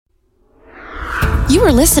You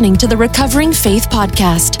are listening to the Recovering Faith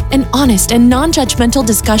Podcast, an honest and non-judgmental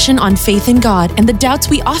discussion on faith in God and the doubts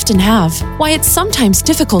we often have, why it's sometimes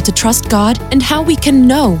difficult to trust God, and how we can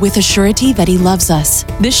know with a surety that He loves us.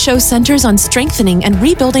 This show centers on strengthening and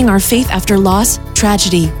rebuilding our faith after loss,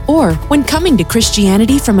 tragedy, or when coming to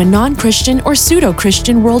Christianity from a non-Christian or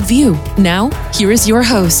pseudo-Christian worldview. Now, here is your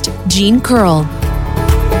host, Gene Curl.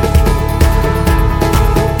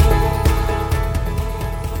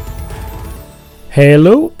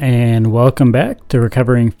 Hello and welcome back to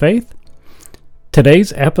Recovering Faith.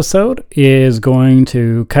 Today's episode is going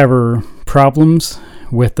to cover problems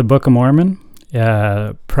with the Book of Mormon,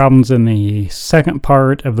 problems in the second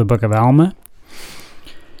part of the Book of Alma.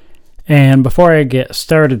 And before I get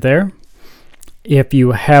started there, if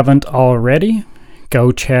you haven't already,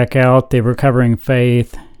 go check out the Recovering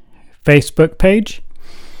Faith Facebook page.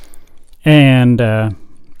 And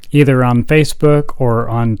either on Facebook or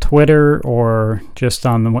on Twitter or just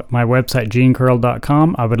on my website,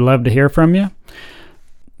 genecurl.com. I would love to hear from you.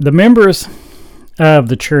 The members of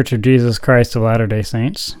the Church of Jesus Christ of Latter-day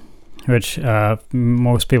Saints, which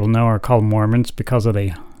most people know are called Mormons because of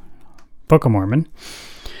the Book of Mormon.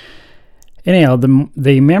 Anyhow,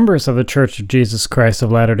 the members of the Church of Jesus Christ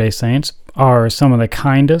of Latter-day Saints are some of the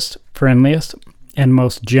kindest, friendliest, and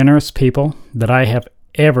most generous people that I have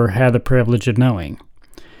ever had the privilege of knowing.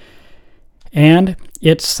 And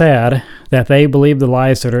it's sad that they believe the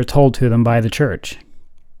lies that are told to them by the church.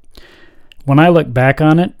 When I look back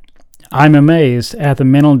on it, I'm amazed at the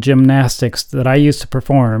mental gymnastics that I used to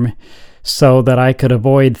perform so that I could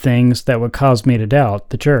avoid things that would cause me to doubt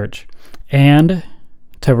the church, and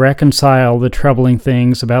to reconcile the troubling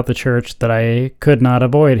things about the church that I could not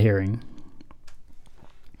avoid hearing.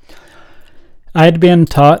 I had been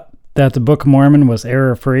taught that the Book of Mormon was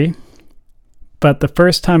error-free, but the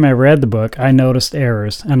first time I read the book, I noticed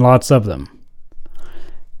errors, and lots of them.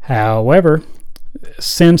 However,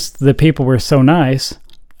 since the people were so nice,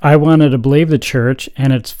 I wanted to believe the church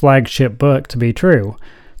and its flagship book to be true,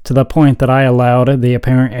 to the point that I allowed the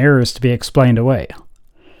apparent errors to be explained away.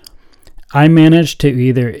 I managed to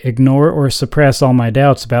either ignore or suppress all my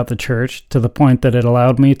doubts about the church to the point that it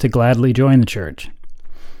allowed me to gladly join the church.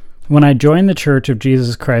 When I joined the Church of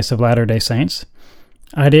Jesus Christ of Latter-day Saints,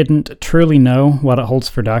 I didn't truly know what it holds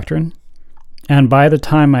for doctrine, and by the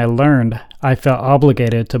time I learned, I felt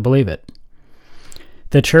obligated to believe it.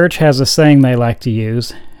 The church has a saying they like to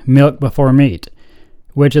use, milk before meat,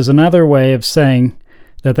 which is another way of saying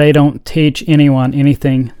that they don't teach anyone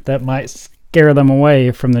anything that might scare them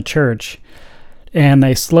away from the church, and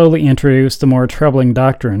they slowly introduce the more troubling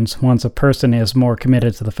doctrines once a person is more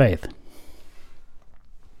committed to the faith.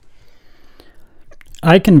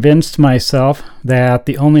 I convinced myself that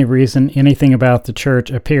the only reason anything about the church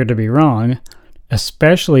appeared to be wrong,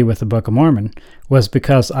 especially with the Book of Mormon, was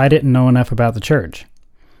because I didn't know enough about the church.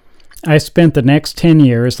 I spent the next 10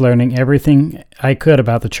 years learning everything I could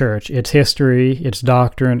about the church, its history, its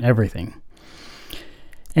doctrine, everything,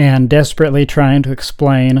 and desperately trying to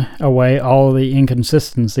explain away all the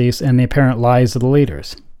inconsistencies and the apparent lies of the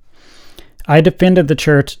leaders. I defended the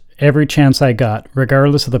church every chance I got,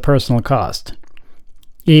 regardless of the personal cost,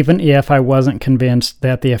 even if I wasn't convinced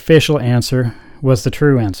that the official answer was the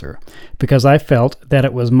true answer, because I felt that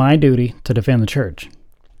it was my duty to defend the church.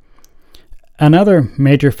 Another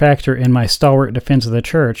major factor in my stalwart defense of the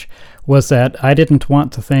church was that I didn't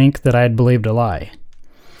want to think that I had believed a lie.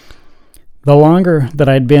 The longer that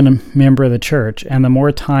I'd been a member of the church, and the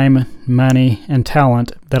more time, money, and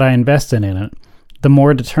talent that I invested in it, the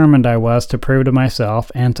more determined I was to prove to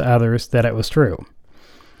myself and to others that it was true.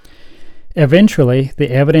 Eventually, the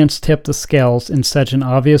evidence tipped the scales in such an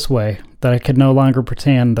obvious way that I could no longer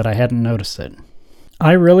pretend that I hadn't noticed it.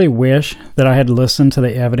 I really wish that I had listened to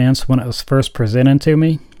the evidence when it was first presented to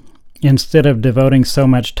me, instead of devoting so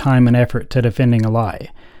much time and effort to defending a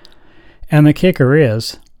lie. And the kicker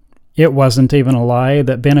is, it wasn't even a lie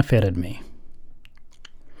that benefited me.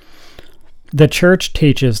 The church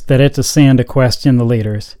teaches that it's a sin to question the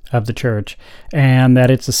leaders of the church, and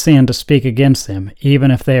that it's a sin to speak against them,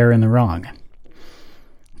 even if they are in the wrong.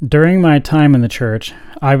 During my time in the church,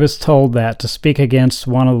 I was told that to speak against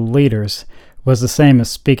one of the leaders was the same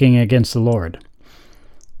as speaking against the Lord.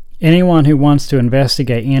 Anyone who wants to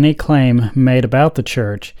investigate any claim made about the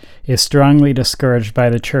church is strongly discouraged by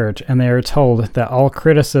the church, and they are told that all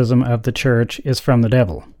criticism of the church is from the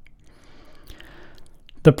devil.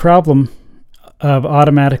 The problem of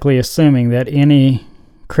automatically assuming that any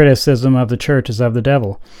criticism of the church is of the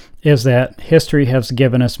devil is that history has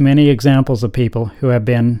given us many examples of people who have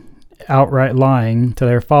been outright lying to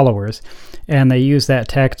their followers, and they use that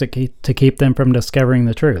tactic to keep them from discovering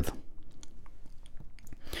the truth.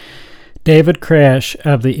 David Koresh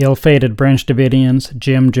of the ill-fated Branch Davidians,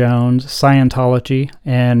 Jim Jones, Scientology,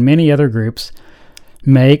 and many other groups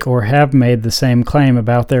make or have made the same claim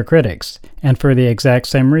about their critics, and for the exact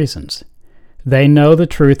same reasons. They know the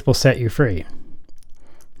truth will set you free.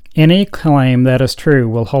 Any claim that is true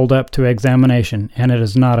will hold up to examination, and it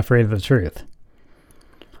is not afraid of the truth.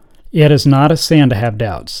 It is not a sin to have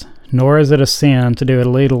doubts, nor is it a sin to do a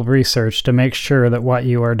little research to make sure that what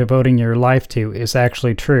you are devoting your life to is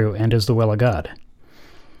actually true and is the will of God.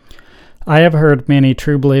 I have heard many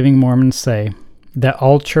true-believing Mormons say that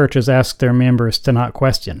all churches ask their members to not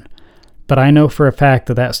question, but I know for a fact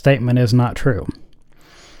that that statement is not true.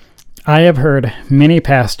 I have heard many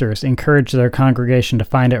pastors encourage their congregation to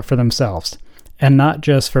find it for themselves, and not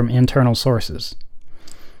just from internal sources.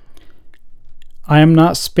 I am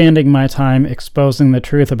not spending my time exposing the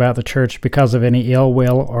truth about the church because of any ill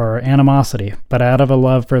will or animosity, but out of a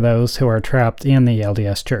love for those who are trapped in the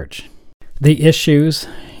LDS Church. The issues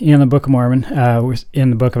in the Book of Mormon, in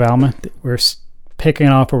the Book of Alma, we're picking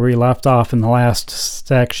off where we left off in the last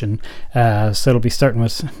section, so it'll be starting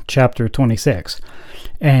with chapter 26.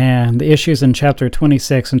 And the issues in chapter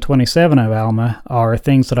 26 and 27 of Alma are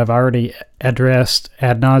things that I've already addressed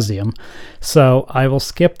ad nauseum, so I will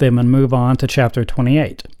skip them and move on to chapter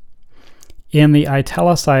 28. In the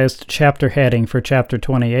italicized chapter heading for chapter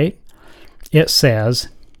 28, it says,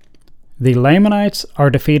 "The Lamanites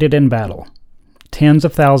are defeated in battle. Tens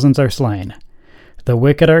of thousands are slain. The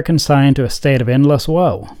wicked are consigned to a state of endless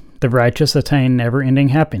woe. The righteous attain never-ending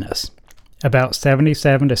happiness." About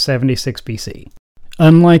 77 to 76 BC.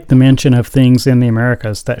 Unlike the mention of things in the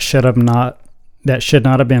Americas that should not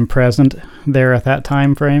have been present there at that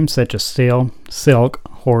time frame, such as steel, silk,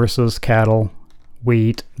 horses, cattle,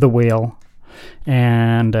 wheat, the wheel,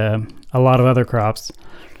 and a lot of other crops,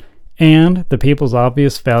 and the people's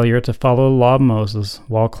obvious failure to follow the law of Moses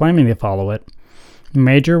while claiming to follow it,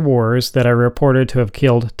 major wars that are reported to have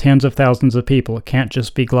killed tens of thousands of people can't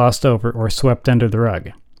just be glossed over or swept under the rug.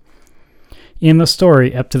 In the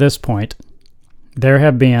story up to this point, there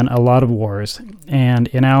have been a lot of wars, and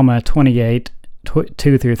in Alma 28,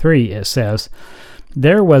 2-3, it says,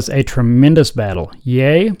 "There was a tremendous battle,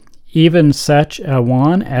 yea, even such a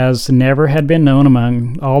one as never had been known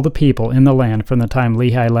among all the people in the land from the time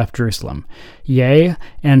Lehi left Jerusalem. Yea,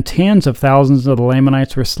 and tens of thousands of the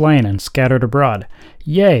Lamanites were slain and scattered abroad.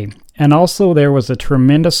 Yea, and also there was a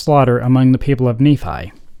tremendous slaughter among the people of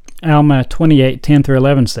Nephi." Alma 28,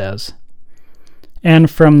 10-11 says,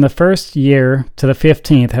 "And from the first year to the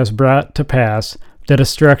 15th has brought to pass the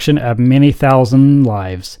destruction of many thousand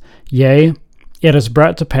lives. Yea, it has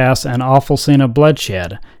brought to pass an awful scene of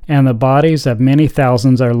bloodshed, and the bodies of many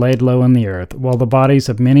thousands are laid low in the earth, while the bodies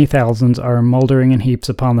of many thousands are moldering in heaps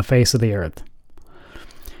upon the face of the earth."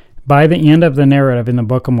 By the end of the narrative in the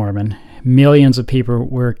Book of Mormon, millions of people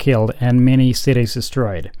were killed and many cities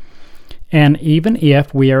destroyed. And even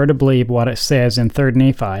if we are to believe what it says in 3rd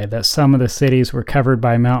Nephi, that some of the cities were covered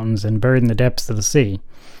by mountains and buried in the depths of the sea,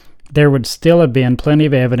 there would still have been plenty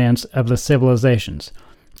of evidence of the civilizations,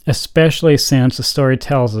 especially since the story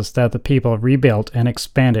tells us that the people rebuilt and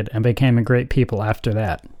expanded and became a great people after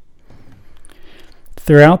that.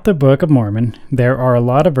 Throughout the Book of Mormon, there are a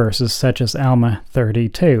lot of verses such as Alma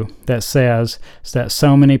 32 that says that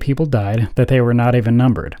so many people died that they were not even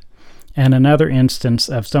numbered. And another instance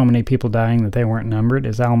of so many people dying that they weren't numbered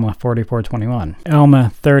is Alma 44:21.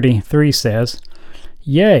 Alma 33 says,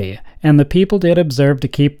 "Yea, and the people did observe to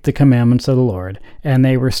keep the commandments of the Lord, and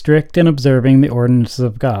they were strict in observing the ordinances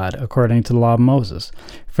of God, according to the law of Moses.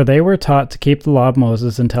 For they were taught to keep the law of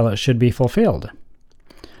Moses until it should be fulfilled."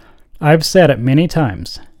 I've said it many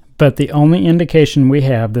times, but the only indication we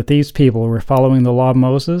have that these people were following the law of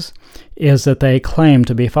Moses is that they claim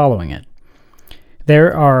to be following it.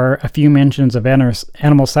 There are a few mentions of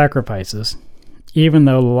animal sacrifices, even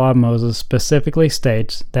though the law of Moses specifically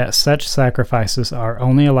states that such sacrifices are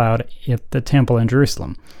only allowed at the temple in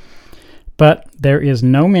Jerusalem. But there is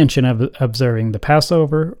no mention of observing the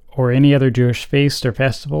Passover or any other Jewish feasts or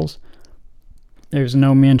festivals. There's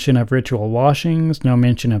no mention of ritual washings, no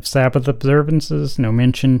mention of Sabbath observances, no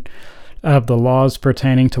mention of the laws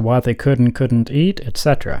pertaining to what they could and couldn't eat,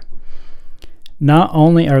 etc. Not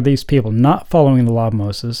only are these people not following the law of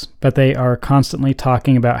Moses, but they are constantly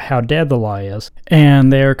talking about how dead the law is,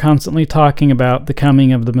 and they are constantly talking about the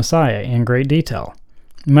coming of the Messiah in great detail,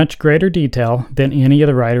 much greater detail than any of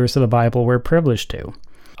the writers of the Bible were privileged to.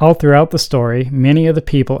 All throughout the story, many of the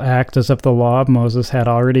people act as if the law of Moses had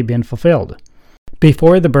already been fulfilled.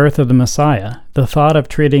 Before the birth of the Messiah, the thought of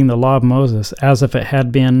treating the law of Moses as if it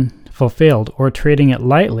had been fulfilled or treating it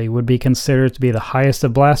lightly would be considered to be the highest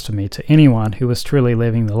of blasphemy to anyone who was truly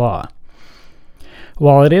living the law.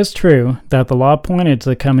 While it is true that the law pointed to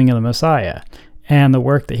the coming of the Messiah and the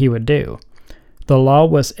work that he would do, the law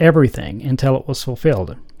was everything until it was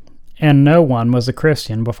fulfilled, and no one was a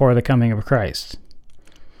Christian before the coming of Christ.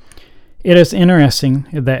 It is interesting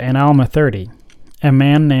that in Alma 30, a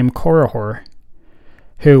man named Korihor,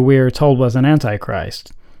 who we are told was an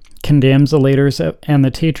antichrist, condemns the leaders and the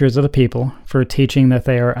teachers of the people for teaching that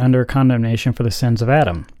they are under condemnation for the sins of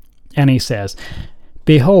Adam. And he says,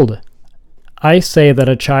 "Behold, I say that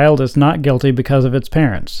a child is not guilty because of its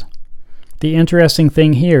parents." The interesting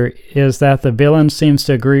thing here is that the villain seems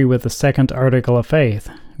to agree with the second article of faith,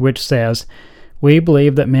 which says, "We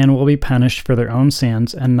believe that men will be punished for their own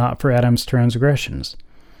sins and not for Adam's transgressions."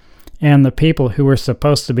 And the people who were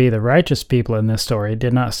supposed to be the righteous people in this story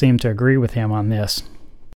did not seem to agree with him on this.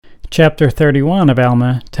 Chapter 31 of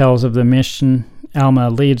Alma tells of the mission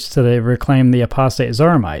Alma leads to reclaim the apostate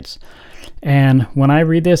Zoramites. And when I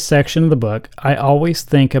read this section of the book, I always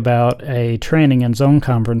think about a training and zone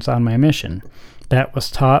conference on my mission that was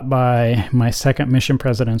taught by my second mission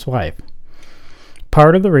president's wife.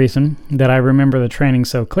 Part of the reason that I remember the training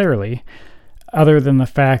so clearly, other than the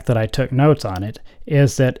fact that I took notes on it,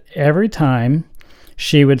 is that every time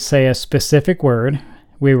she would say a specific word,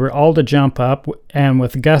 we were all to jump up and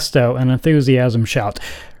with gusto and enthusiasm shout,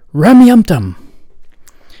 "Remiumptum!"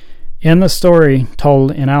 In the story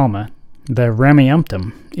told in Alma, the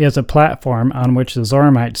Remiumptum is a platform on which the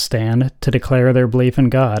Zoramites stand to declare their belief in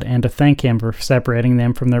God and to thank Him for separating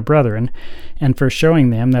them from their brethren and for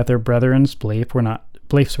showing them that their brethren's beliefs were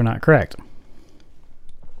not correct.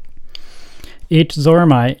 Each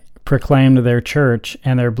Zoramite proclaimed their church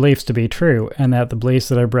and their beliefs to be true, and that the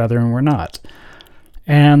beliefs of their brethren were not,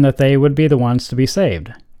 and that they would be the ones to be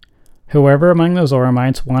saved. Whoever among the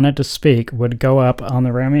Zoramites wanted to speak would go up on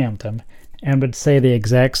the Remiumptum and would say the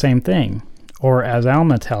exact same thing, or as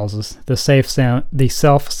Alma tells us, the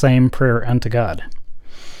self-same prayer unto God.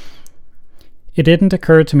 It didn't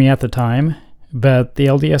occur to me at the time, but the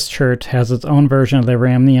LDS Church has its own version of the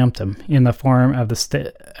Remiumptum in the form of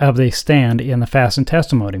the stand in the Fast and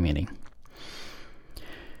Testimony meeting.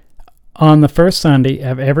 On the first Sunday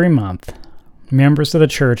of every month, members of the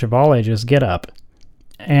church of all ages get up,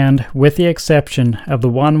 and with the exception of the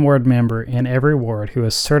one ward member in every ward who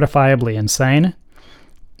is certifiably insane,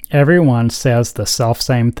 everyone says the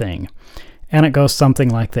self-same thing, and it goes something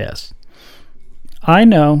like this. I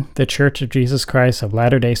know the Church of Jesus Christ of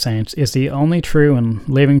Latter-day Saints is the only true and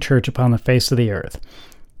living church upon the face of the earth.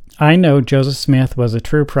 I know Joseph Smith was a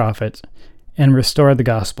true prophet and restored the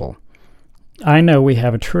gospel. I know we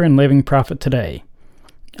have a true and living prophet today.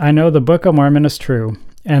 I know the Book of Mormon is true,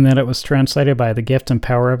 and that it was translated by the gift and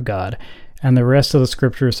power of God, and the rest of the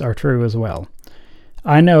scriptures are true as well.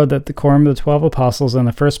 I know that the quorum of the 12 apostles and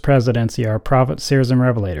the first presidency are prophets, seers, and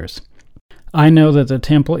revelators. I know that the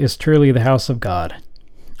temple is truly the house of God.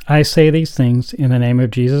 I say these things in the name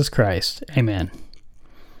of Jesus Christ. Amen.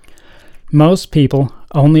 Most people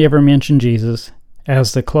only ever mention Jesus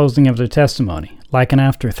as the closing of their testimony, like an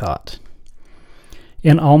afterthought.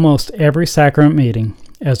 In almost every sacrament meeting,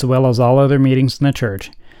 as well as all other meetings in the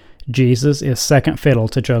church, Jesus is second fiddle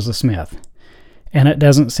to Joseph Smith, and it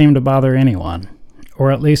doesn't seem to bother anyone,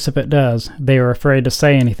 or at least if it does, they are afraid to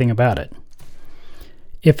say anything about it.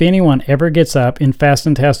 If anyone ever gets up in Fast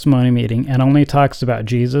and Testimony meeting and only talks about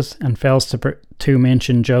Jesus and fails to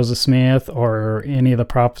mention Joseph Smith or any of the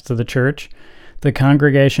prophets of the church, the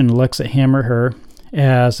congregation looks at him or her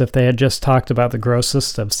as if they had just talked about the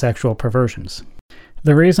grossest of sexual perversions.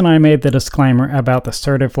 The reason I made the disclaimer about the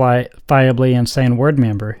certifiably insane ward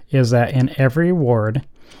member is that in every ward,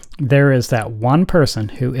 there is that one person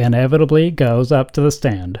who inevitably goes up to the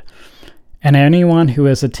stand, and anyone who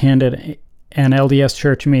has attended an LDS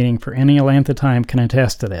church meeting for any length of time can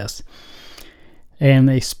attest to this. And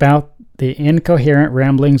they spout the incoherent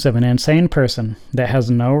ramblings of an insane person that has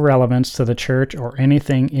no relevance to the church or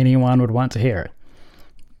anything anyone would want to hear.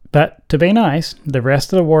 But to be nice, the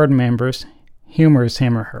rest of the ward members humors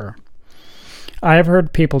him or her. I have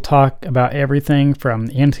heard people talk about everything from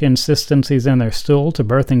inconsistencies in their stool to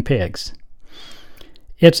birthing pigs.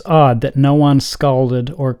 It's odd that no one scolded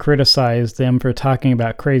or criticized them for talking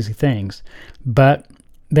about crazy things, but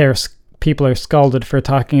people are scolded for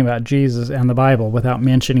talking about Jesus and the Bible without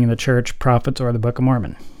mentioning the church, prophets, or the Book of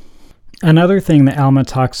Mormon. Another thing that Alma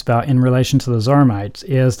talks about in relation to the Zoramites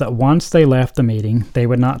is that once they left the meeting, they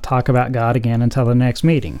would not talk about God again until the next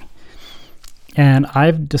meeting. And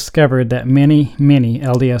I've discovered that many, many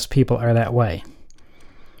LDS people are that way.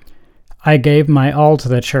 I gave my all to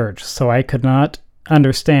the church, so I could not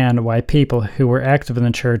understand why people who were active in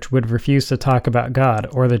the church would refuse to talk about God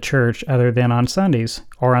or the church other than on Sundays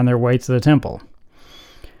or on their way to the temple.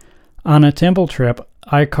 On a temple trip,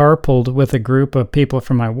 I carpooled with a group of people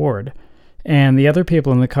from my ward, and the other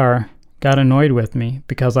people in the car got annoyed with me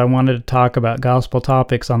because I wanted to talk about gospel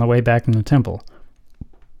topics on the way back from the temple.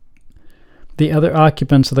 The other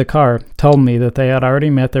occupants of the car told me that they had already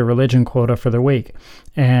met their religion quota for the week,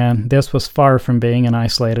 and this was far from being an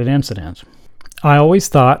isolated incident. I always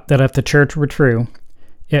thought that if the church were true,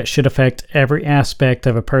 it should affect every aspect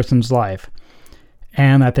of a person's life,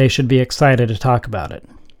 and that they should be excited to talk about it.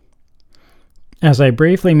 As I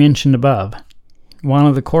briefly mentioned above, one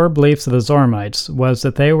of the core beliefs of the Zoramites was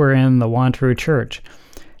that they were in the one true church,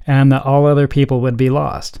 and that all other people would be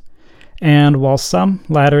lost. And while some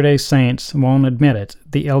Latter-day Saints won't admit it,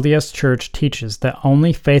 the LDS Church teaches that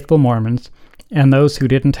only faithful Mormons and those who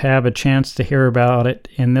didn't have a chance to hear about it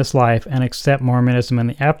in this life and accept Mormonism in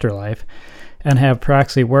the afterlife and have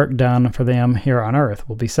proxy work done for them here on earth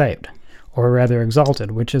will be saved, or rather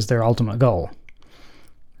exalted, which is their ultimate goal.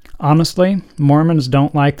 Honestly, Mormons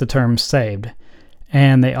don't like the term saved,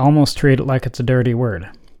 and they almost treat it like it's a dirty word.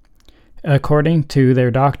 According to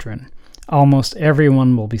their doctrine, almost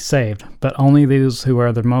everyone will be saved, but only those who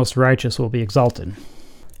are the most righteous will be exalted.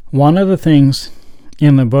 One of the things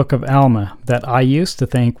in the Book of Alma that I used to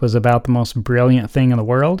think was about the most brilliant thing in the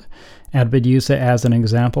world, and would use it as an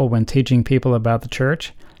example when teaching people about the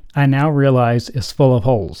church, I now realize is full of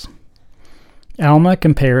holes. Alma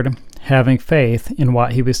compared having faith in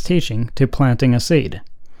what he was teaching to planting a seed.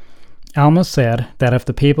 Alma said that if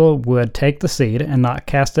the people would take the seed and not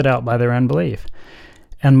cast it out by their unbelief,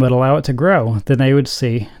 and would allow it to grow, then they would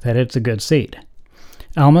see that it's a good seed.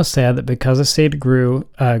 Alma said that because a seed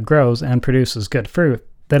grows and produces good fruit,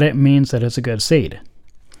 that it means that it's a good seed.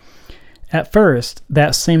 At first,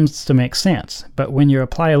 that seems to make sense, but when you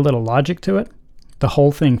apply a little logic to it, the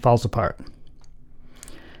whole thing falls apart.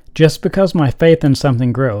 Just because my faith in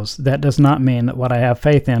something grows, that does not mean that what I have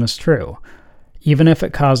faith in is true, even if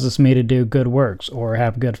it causes me to do good works or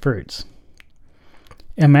have good fruits.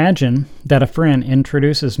 Imagine that a friend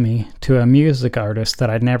introduces me to a music artist that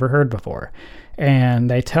I'd never heard before,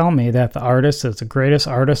 and they tell me that the artist is the greatest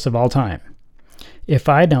artist of all time. If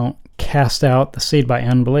I don't cast out the seed by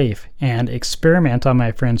unbelief and experiment on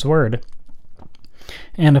my friend's word,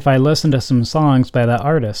 and if I listen to some songs by that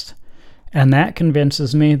artist, and that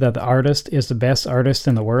convinces me that the artist is the best artist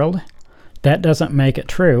in the world, that doesn't make it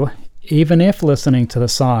true, even if listening to the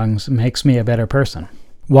songs makes me a better person.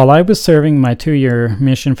 While I was serving my 2-year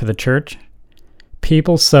mission for the church,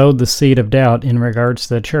 people sowed the seed of doubt in regards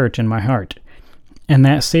to the church in my heart, and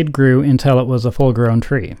that seed grew until it was a full-grown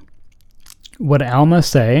tree. Would Alma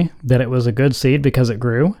say that it was a good seed because it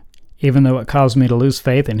grew, even though it caused me to lose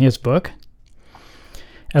faith in his book?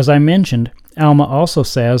 As I mentioned, Alma also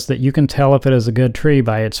says that you can tell if it is a good tree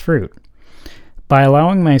by its fruit. By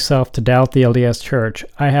allowing myself to doubt the LDS Church,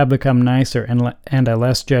 I have become nicer and a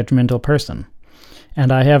less judgmental person,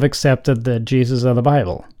 and I have accepted the Jesus of the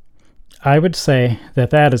Bible. I would say that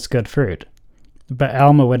that is good fruit, but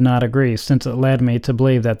Alma would not agree since it led me to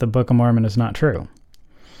believe that the Book of Mormon is not true.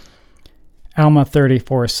 Alma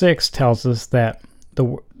 34:6 tells us that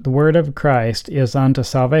the word of Christ is unto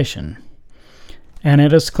salvation. And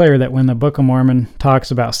it is clear that when the Book of Mormon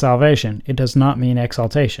talks about salvation, it does not mean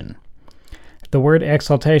exaltation. The word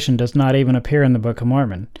exaltation does not even appear in the Book of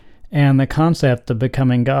Mormon, and the concept of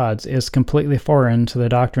becoming gods is completely foreign to the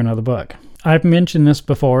doctrine of the book. I've mentioned this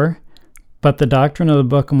before, but the doctrine of the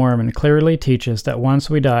Book of Mormon clearly teaches that once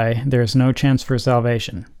we die, there is no chance for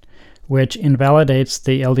salvation, which invalidates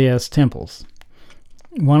the LDS temples.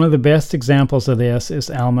 One of the best examples of this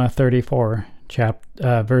is Alma 34,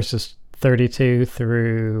 verses 32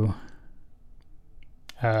 through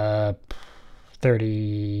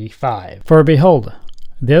 35. For behold,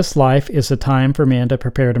 this life is a time for men to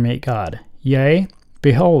prepare to meet God. Yea,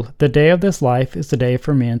 behold, the day of this life is the day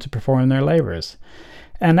for men to perform their labors.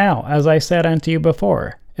 And now, as I said unto you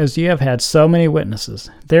before, as you have had so many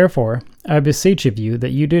witnesses, therefore I beseech of you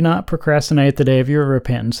that you do not procrastinate the day of your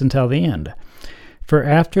repentance until the end. For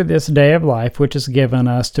after this day of life which is given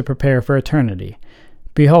us to prepare for eternity,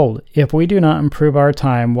 behold, if we do not improve our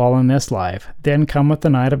time while in this life, then cometh the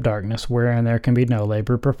night of darkness, wherein there can be no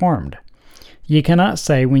labor performed. Ye cannot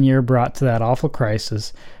say when ye are brought to that awful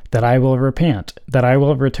crisis, that I will repent, that I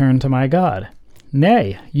will return to my God.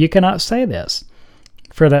 Nay, ye cannot say this.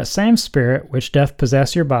 For that same Spirit which doth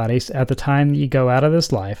possess your bodies at the time ye go out of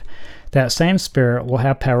this life, that same Spirit will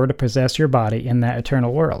have power to possess your body in that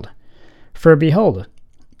eternal world. For behold,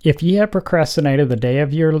 if ye have procrastinated the day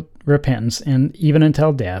of your repentance, and even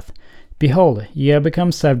until death, behold, ye have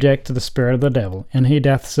become subject to the spirit of the devil, and he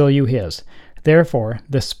doth seal you his, Therefore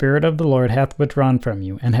the Spirit of the Lord hath withdrawn from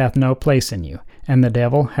you, and hath no place in you, and the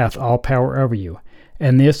devil hath all power over you.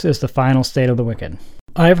 And this is the final state of the wicked.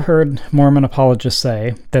 I've heard Mormon apologists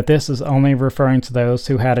say that this is only referring to those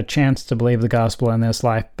who had a chance to believe the gospel in this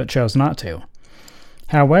life but chose not to.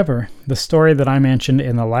 However, the story that I mentioned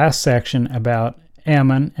in the last section about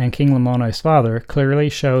Ammon and King Lamoni's father clearly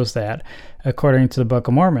shows that, according to the Book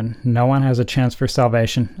of Mormon, no one has a chance for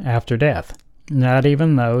salvation after death, not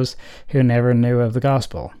even those who never knew of the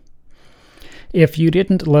gospel. If you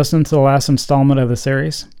didn't listen to the last installment of the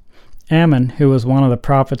series, Ammon, who was one of the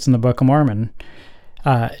prophets in the Book of Mormon,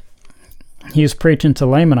 he's preaching to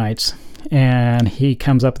Lamanites, and he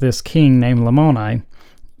comes up with this king named Lamoni,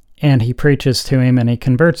 and he preaches to him and he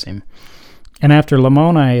converts him. And after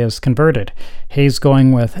Lamoni is converted, he's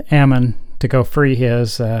going with Ammon to go free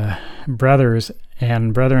his brothers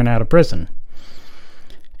and brethren out of prison.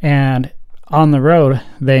 And on the road,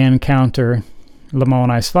 they encounter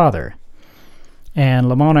Lamoni's father. And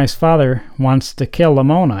Lamoni's father wants to kill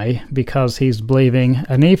Lamoni because he's believing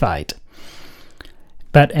a Nephite.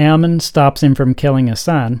 But Ammon stops him from killing his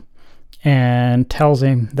son and tells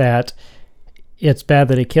him that it's bad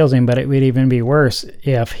that he kills him, but it would even be worse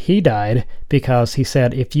if he died, because he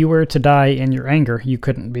said, if you were to die in your anger, you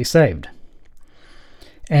couldn't be saved.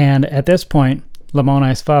 And at this point,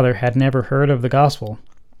 Lamoni's father had never heard of the gospel.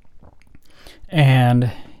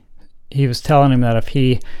 And he was telling him that if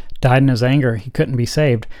he died in his anger, he couldn't be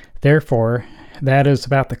saved. Therefore, that is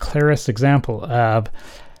about the clearest example of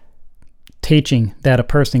teaching that a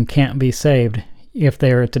person can't be saved if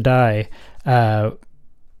they are to die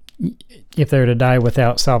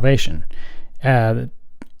without salvation.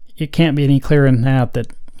 It can't be any clearer than that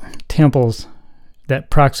temples that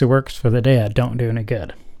proxy works for the dead don't do any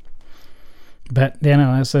good. But then,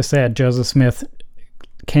 as I said, Joseph Smith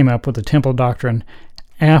came up with the temple doctrine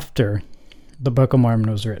after the Book of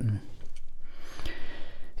Mormon was written.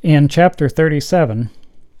 In chapter 37,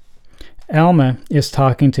 Alma is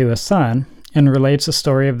talking to his son and relates the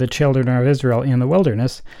story of the children of Israel in the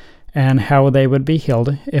wilderness and how they would be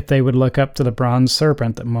healed if they would look up to the bronze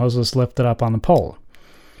serpent that Moses lifted up on the pole.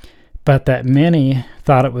 But that many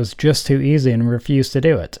thought it was just too easy and refused to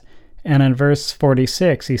do it. And in verse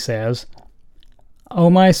 46 he says, O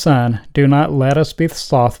my son, do not let us be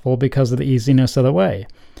slothful because of the easiness of the way.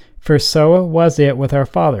 For so was it with our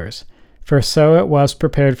fathers. For so it was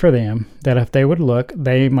prepared for them, that if they would look,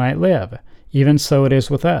 they might live. Even so it is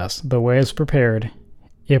with us. The way is prepared.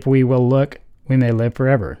 If we will look, we may live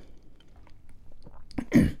forever.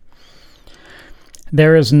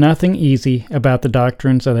 There is nothing easy about the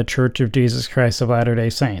doctrines of the Church of Jesus Christ of Latter-day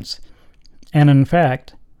Saints. And in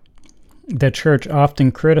fact, the church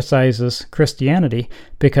often criticizes Christianity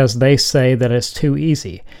because they say that it's too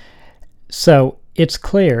easy. So it's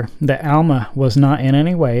clear that Alma was not in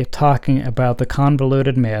any way talking about the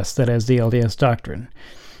convoluted mess that is the LDS doctrine.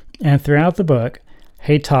 And throughout the book,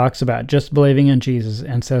 he talks about just believing in Jesus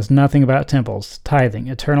and says nothing about temples, tithing,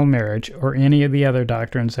 eternal marriage, or any of the other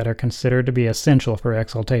doctrines that are considered to be essential for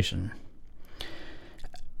exaltation.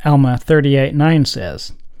 Alma 38:9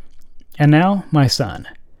 says, And now, my son,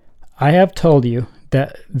 I have told you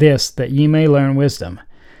that ye may learn wisdom,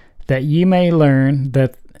 that ye may learn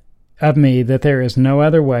that of me that there is no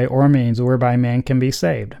other way or means whereby man can be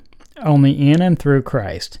saved, only in and through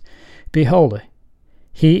Christ. Behold,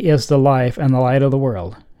 he is the life and the light of the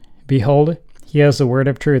world. Behold, he is the word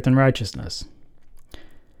of truth and righteousness.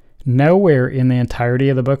 Nowhere in the entirety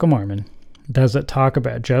of the Book of Mormon does it talk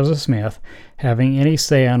about Joseph Smith having any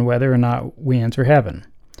say on whether or not we enter heaven.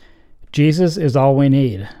 Jesus is all we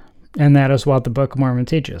need, and that is what the Book of Mormon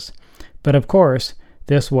teaches. But of course,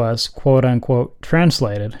 this was, quote-unquote,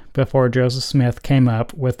 translated before Joseph Smith came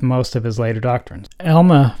up with most of his later doctrines.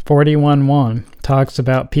 Alma 41:1 talks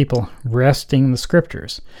about people wresting the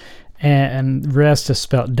scriptures, and rest is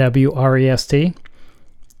spelled W-R-E-S-T.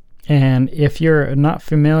 And if you're not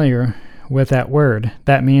familiar with that word,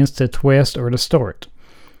 that means to twist or distort.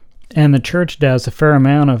 And the church does a fair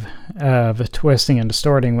amount of twisting and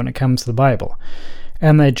distorting when it comes to the Bible.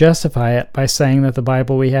 And they justify it by saying that the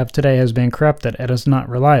Bible we have today has been corrupted and is not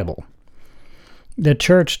reliable. The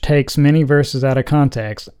church takes many verses out of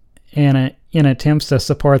context in attempts to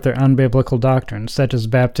support their unbiblical doctrines, such as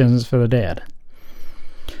baptisms for the dead.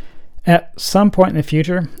 At some point in the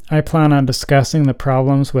future, I plan on discussing the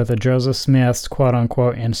problems with Joseph Smith's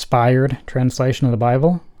quote-unquote inspired translation of the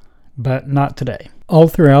Bible, but not today. All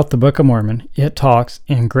throughout the Book of Mormon, it talks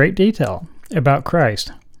in great detail about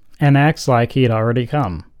Christ, and acts like he had already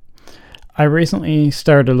come. I recently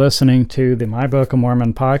started listening to the My Book of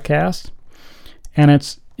Mormon podcast, and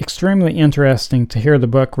it's extremely interesting to hear the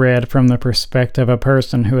book read from the perspective of a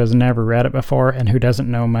person who has never read it before and who doesn't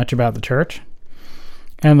know much about the church.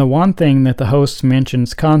 And the one thing that the host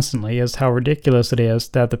mentions constantly is how ridiculous it is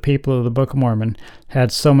that the people of the Book of Mormon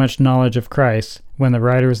had so much knowledge of Christ when the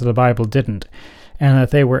writers of the Bible didn't, and that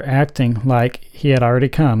they were acting like he had already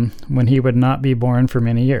come when he would not be born for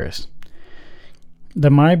many years. The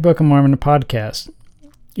My Book of Mormon podcast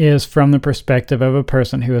is from the perspective of a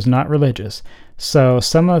person who is not religious, so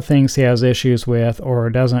some of the things he has issues with or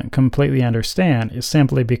doesn't completely understand is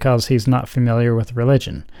simply because he's not familiar with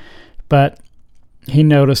religion. But he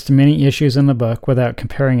noticed many issues in the book without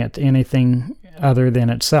comparing it to anything other than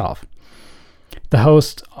itself. The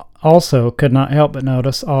host also could not help but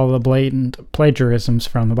notice all the blatant plagiarisms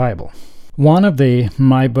from the Bible. One of the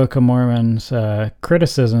My Book of Mormon's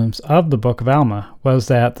criticisms of the Book of Alma was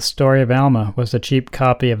that the story of Alma was a cheap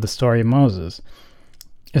copy of the story of Moses,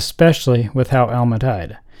 especially with how Alma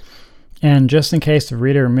died. And just in case the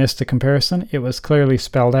reader missed a comparison, it was clearly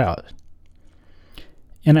spelled out.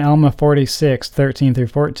 In Alma 46, 13 through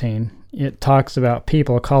 14, it talks about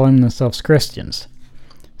people calling themselves Christians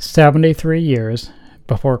 73 years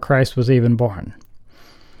before Christ was even born,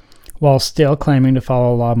 while still claiming to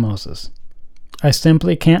follow the law of Moses. I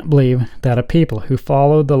simply can't believe that a people who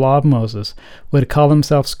followed the law of Moses would call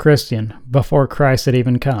themselves Christian before Christ had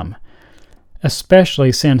even come,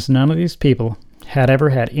 especially since none of these people had ever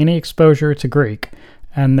had any exposure to Greek,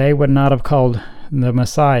 and they would not have called the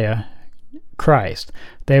Messiah Christ.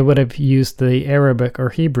 They would have used the Arabic or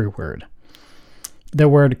Hebrew word. The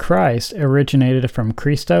word Christ originated from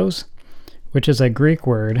Christos, which is a Greek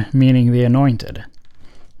word meaning the anointed.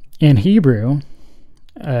 In Hebrew,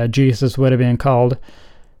 Jesus would have been called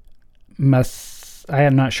I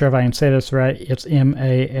am not sure if I can say this right. It's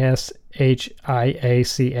Mashiach,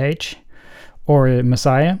 or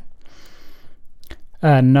Messiah.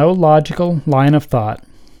 No logical line of thought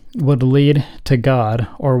would lead to God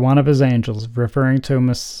or one of his angels referring to the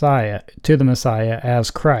Messiah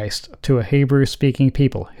as Christ to a Hebrew-speaking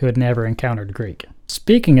people who had never encountered Greek.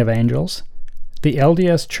 Speaking of angels, the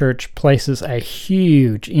LDS Church places a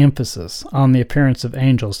huge emphasis on the appearance of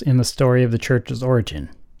angels in the story of the Church's origin.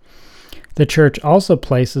 The Church also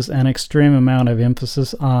places an extreme amount of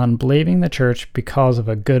emphasis on believing the Church because of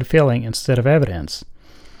a good feeling instead of evidence.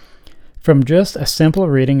 From just a simple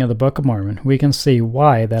reading of the Book of Mormon, we can see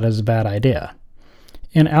why that is a bad idea.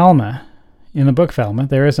 In the Book of Alma,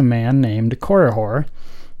 there is a man named Korihor.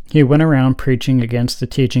 He went around preaching against the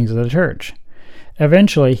teachings of the church.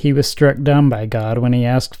 Eventually, he was struck dumb by God when he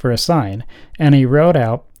asked for a sign, and he wrote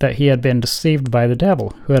out that he had been deceived by the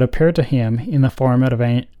devil, who had appeared to him in the form of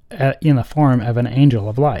an angel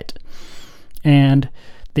of light. And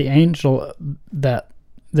the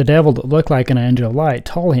devil that looked like an angel of light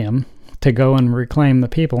told him to go and reclaim the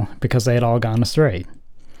people because they had all gone astray.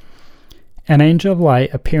 An angel of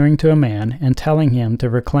light appearing to a man and telling him to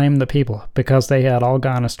reclaim the people because they had all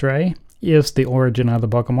gone astray is the origin of the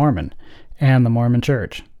Book of Mormon and the Mormon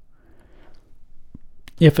Church.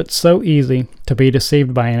 If it's so easy to be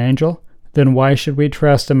deceived by an angel, then why should we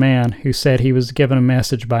trust a man who said he was given a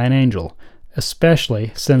message by an angel,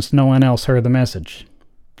 especially since no one else heard the message?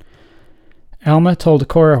 Alma told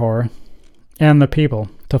Korihor and the people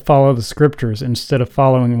to follow the scriptures instead of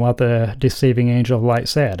following what the deceiving angel of light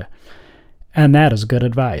said. And that is good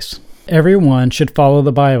advice. Everyone should follow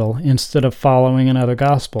the Bible instead of following another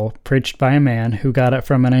gospel preached by a man who got it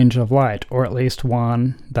from an angel of light, or at least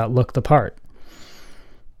one that looked the part.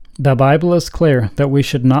 The Bible is clear that we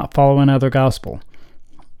should not follow another gospel,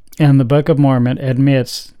 and the Book of Mormon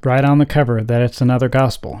admits right on the cover that it's another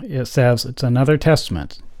gospel. It says it's another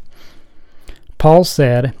testament. Paul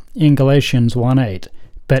said in Galatians 1:8,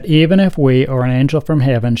 "But even if we or an angel from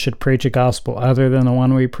heaven should preach a gospel other than the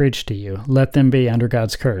one we preach to you, let them be under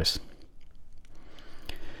God's curse."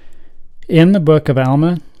 In the Book of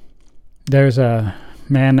Alma, there's a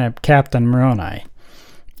man named Captain Moroni,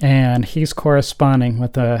 and he's corresponding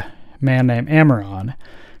with a man named Amaron,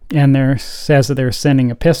 and there says that they're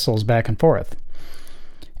sending epistles back and forth.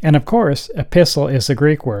 And of course, epistle is a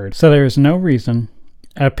Greek word, so there is no reason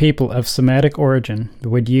a people of Semitic origin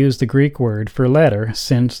would use the Greek word for letter,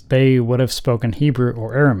 since they would have spoken Hebrew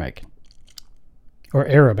or Arabic.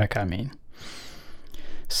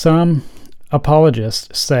 Some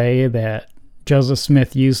apologists say that Joseph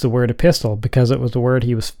Smith used the word epistle because it was a word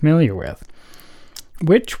he was familiar with,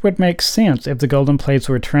 which would make sense if the golden plates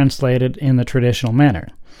were translated in the traditional manner.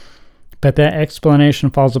 But that explanation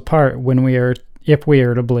falls apart if we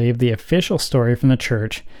are to believe the official story from the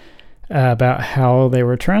church about how they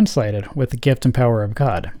were translated with the gift and power of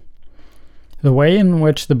God. The way in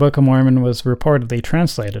which the Book of Mormon was reportedly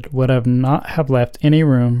translated would have not have left any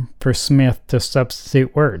room for Smith to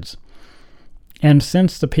substitute words. And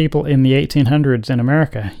since the people in the 1800s in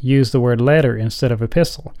America used the word letter instead of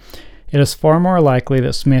epistle, it is far more likely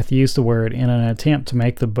that Smith used the word in an attempt to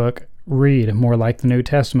make the book read more like the New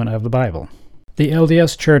Testament of the Bible. The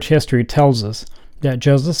LDS Church history tells us that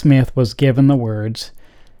Joseph Smith was given the words.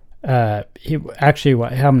 What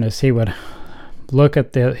happened is he would look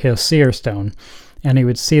at his seer stone, and he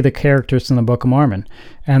would see the characters in the Book of Mormon,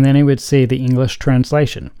 and then he would see the English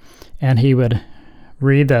translation, and he would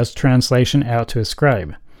read that translation out to a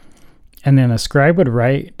scribe. And then the scribe would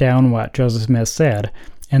write down what Joseph Smith said,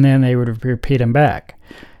 and then they would repeat them back.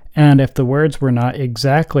 And if the words were not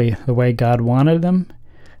exactly the way God wanted them,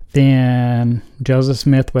 then Joseph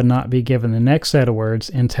Smith would not be given the next set of words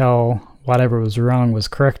until whatever was wrong was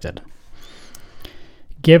corrected.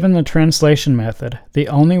 Given the translation method, the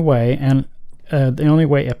only way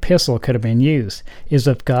epistle could have been used is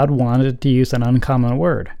if God wanted to use an uncommon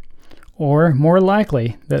word, or more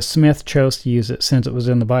likely that Smith chose to use it since it was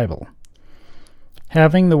in the Bible.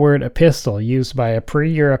 Having the word epistle used by a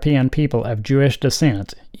pre-European people of Jewish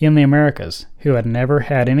descent in the Americas who had never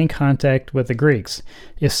had any contact with the Greeks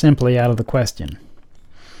is simply out of the question.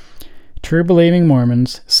 True-believing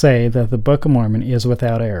Mormons say that the Book of Mormon is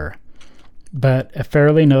without error, but a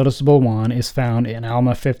fairly noticeable one is found in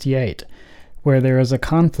Alma 58, where there is a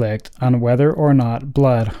conflict on whether or not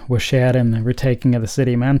blood was shed in the retaking of the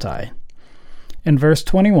city of Manti. In verse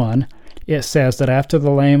 21, it says that after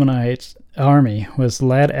the Lamanites' army was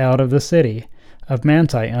led out of the city of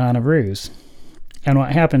Manti on a ruse, and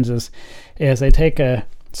what happens is they take a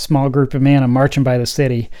small group of men and march them by the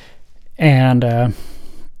city, and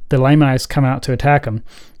the Lamanites come out to attack them.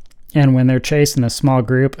 And when they're chasing a small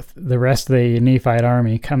group, the rest of the Nephite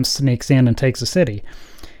army sneaks in and takes the city.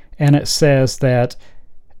 And it says that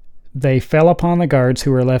they fell upon the guards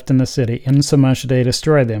who were left in the city, insomuch that they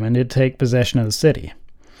destroyed them and did take possession of the city.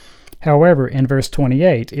 However, in verse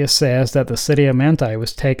 28, it says that the city of Manti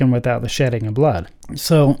was taken without the shedding of blood.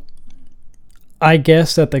 So, I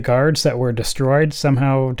guess that the guards that were destroyed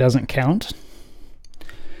somehow doesn't count.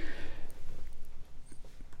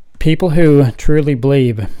 People who truly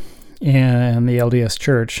believe in the LDS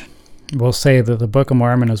Church will say that the Book of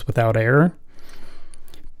Mormon is without error,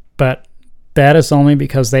 but that is only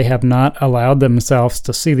because they have not allowed themselves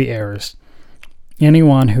to see the errors.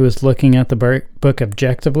 Anyone who is looking at the book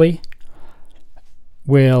objectively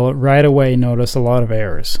will right away notice a lot of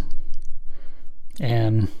errors.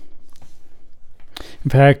 And in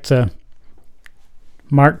fact,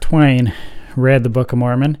 Mark Twain read the Book of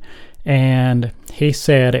Mormon, and he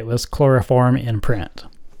said it was chloroform in print.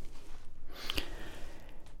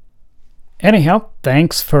 Anyhow,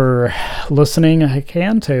 thanks for listening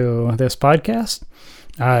again to this podcast.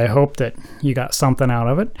 I hope that you got something out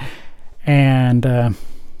of it. And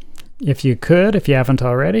if you haven't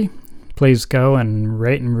already, please go and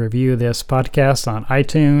rate and review this podcast on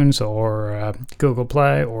iTunes or Google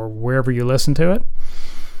Play or wherever you listen to it.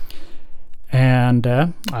 And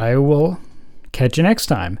I will catch you next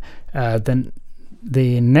time. Then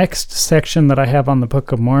the next section that I have on the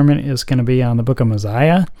Book of Mormon is going to be on the Book of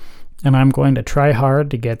Mosiah. And I'm going to try hard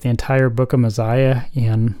to get the entire Book of Mosiah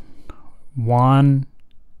in one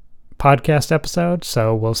podcast episode,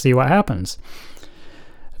 so we'll see what happens.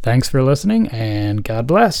 Thanks for listening, and God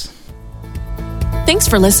bless. Thanks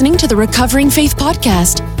for listening to the Recovering Faith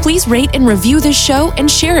Podcast. Please rate and review this show and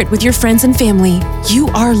share it with your friends and family. You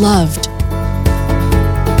are loved.